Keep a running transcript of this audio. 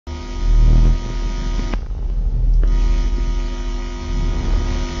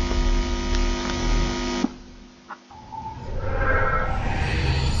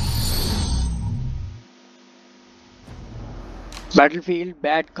Battlefield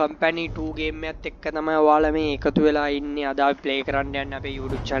Bad Company 2 game එකත් එක්ක තමයි ඔයාලා මේ එකතු වෙලා ඉන්නේ. අද අපි ප්ලේ කරන්න යන්නේ අපේ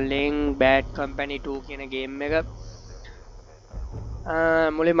YouTube channel එකෙන් Bad Company 2 කියන game එක.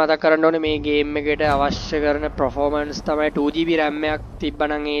 මුලින් මතක් කරන්න ඕනේ මේ game එකට අවශ්‍ය කරන performance තමයි 2GB RAM එකක්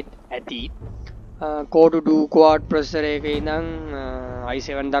තිබ්බනම් ඒත් ඇති. Core 2 quad processor එකේ ඉඳන්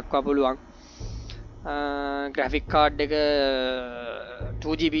i7 දක්වා පුළුවන්. graphic card එක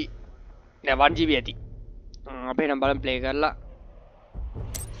 2GB නෑ 1GB ඇති. අපේ නම් බලන් ප්ලේ කරලා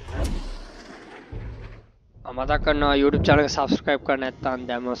මතක් කරනවා YouTube channel එක subscribe කරන්න නැත්නම්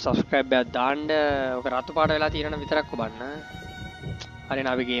දැන්ම subscribe එකක් දාන්න. ඔක රතු පාට වෙලා තියෙනන විතරක් ඔබන්න. හරි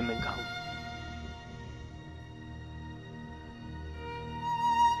නේ අපි ගේම් එක ගමු.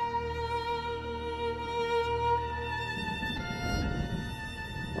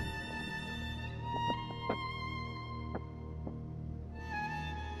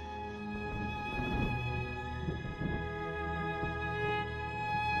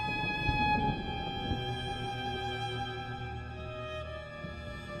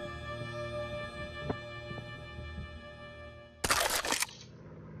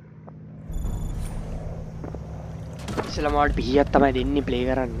 ඉස්සෙල්ලාම වලට පිහියක් තමයි දෙන්නේ ප්ලේ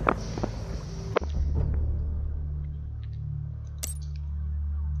කරන්න.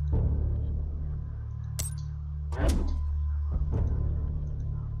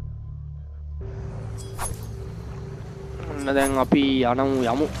 ඔන්න දැන් අපි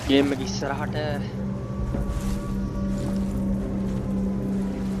යමු ගේම් එක ඉස්සරහට.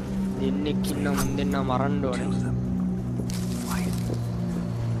 දෙන්නෙක් ඉන්න මුන් දෙන්න මරන්න ඕනේ.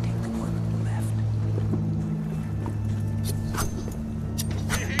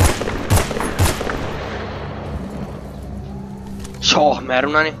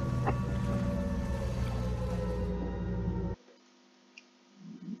 මැරුණානේ.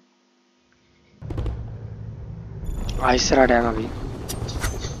 ඉස්සරහට යන්න අපි.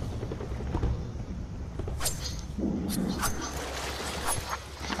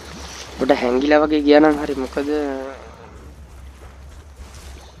 පොඩ හැංගිලා වගේ ගියා නම් හරි. මොකද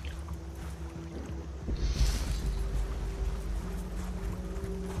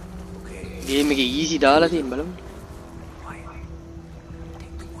ගේම් එකේ ඊසි දාලා තියෙන බලමු.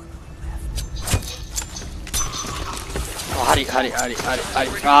 Hurry,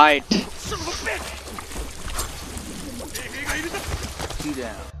 right. You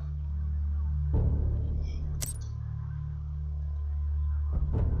down.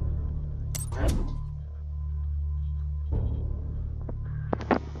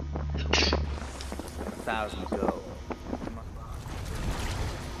 Thousands go.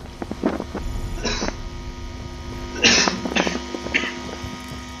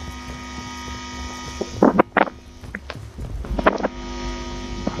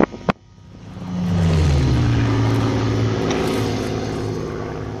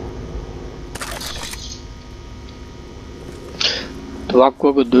 Tuakku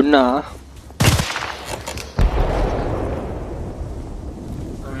dunna.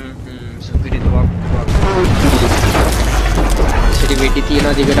 Supiri tuakku. Jadi wedi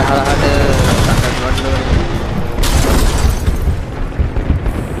තියෙනවා දිගට හරහට ගන්න ඕනේ.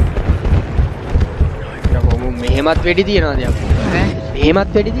 නකො මෙහෙමත් වෙඩි තියෙනවාද අපෝ?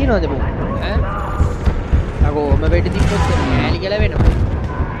 මෙහෙමත් වෙඩි තියෙනවාද මොකද? නකො ඔම වෙඩි තිබ්බොත් ඈලි ගැලවෙනවා.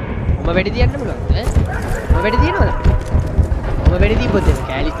 ඔම වෙඩි තියන්න පුළුවන්. ඔම වෙඩි තියෙනවද? ඔම වෙඩි තිබ්බොත්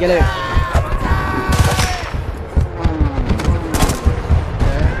කෑලිත් ගැලවෙනවා.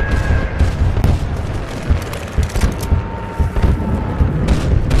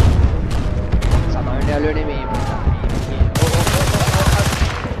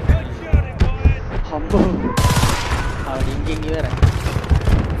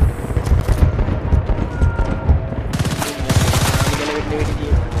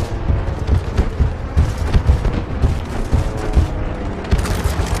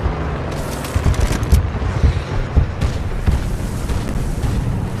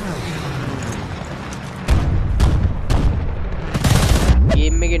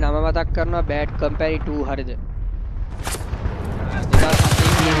 මතක් කරනවා Bad Company 2 හරිද?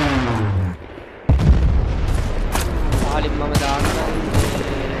 ආලින් මම දාන්නම්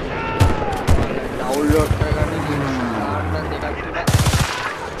ඩවුන්ලෝඩ් කරගන්න දාන්නම් දෙකක් තිබ්බා.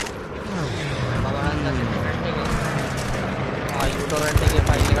 මම හන්දන්නේ ටොරන්ට් එකේ. ටොරන්ට් එකේ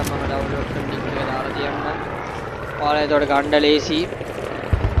ෆයිල් එකක් මම ඩවුන්ලෝඩ් කරන ලින්ක් එක දාලා තියන්නම්. ඔයාලා ඒකට ගන්න ලේසි.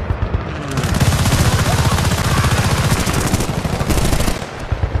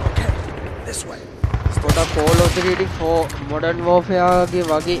 Call of Duty 4 Modern Warfare ගේ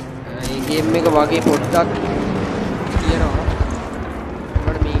වගේ මේ ගේම් එක වගේ පොඩ්ඩක් තියෙනවා.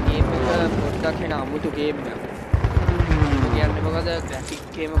 මට මේ ගේම් එක පොඩ්ඩක් වෙන අමුතු ගේම් එකක්. කියන්නේ මොකද graphic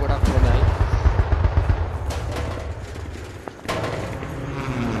එකේම ගොඩක් හොඳයි.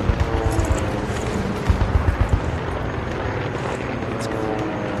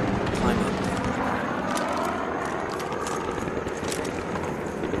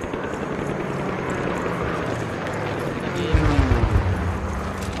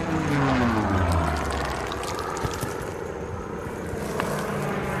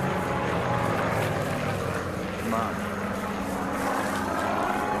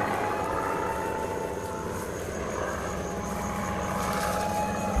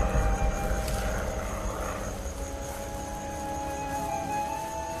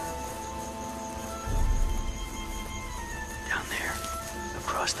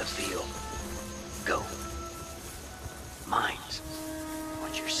 Across the field. Go. Mines.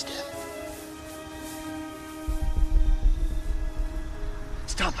 Watch your step.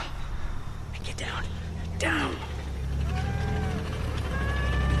 Stop. And get down. Down.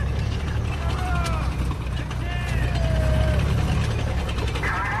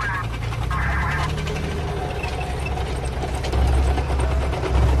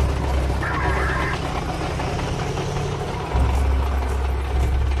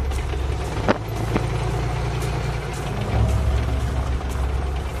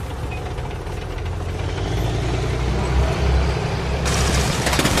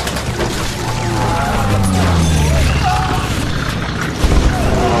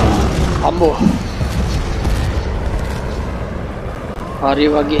 අම්බෝ හරි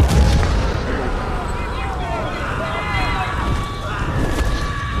වගේ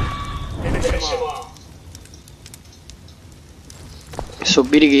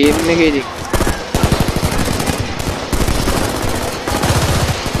සුබිරි ගේම් එකේදී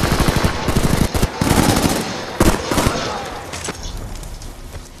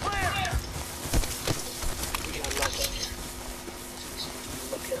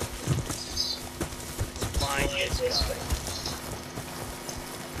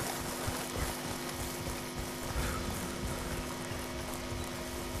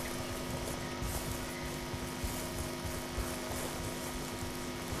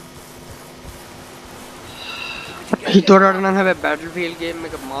හිතුවට නම් හැබැයි Battlefield game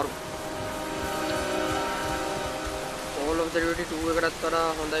එක මාරු. Call of Duty 2 එකටත් වඩා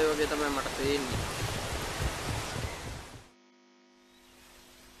හොඳයි වගේ තමයි මට පේන්නේ.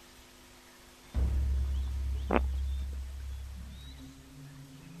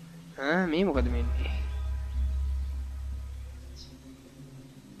 මේ මොකද මෙන්නේ?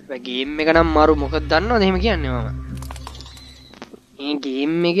 හැබැයි game එක නම් මාරු මොකද දන්නවද එහෙම කියන්නේ මම. මේ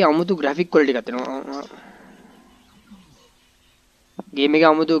game එකේ අමුතු graphic quality එකක් තියෙනවා. game එක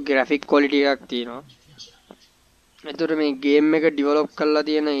අමුතු graphic quality එකක් තියෙනවා. එතකොට මේ game එක develop කරලා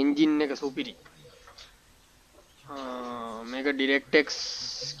තියෙන engine එක සුපිරි. මේක DirectX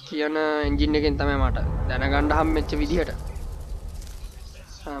කියන engine එකෙන් තමයි මට දැනගන්න හම්බෙච්ච විදිහට.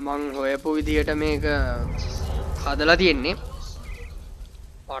 මං හොයපු විදිහට මේක හදලා තියෙන්නේ.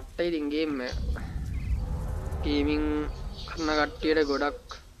 පට්ට ඉතින් game එක. gaming කරන කට්ටියට ගොඩක්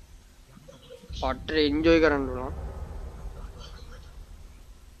පට්ට enjoy කරන්න උනා.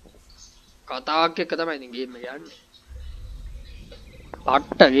 කතාවක් එක්ක තමයි ඉතින් ගේම් එක යන්නේ.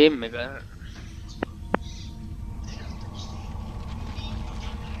 පට්ට ගේම් එක.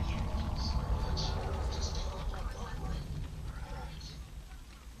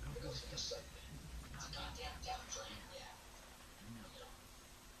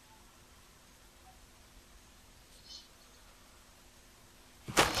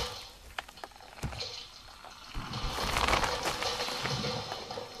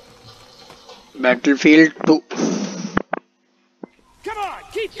 Battlefield 2. Come on,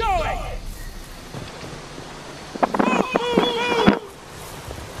 keep going. Move, move.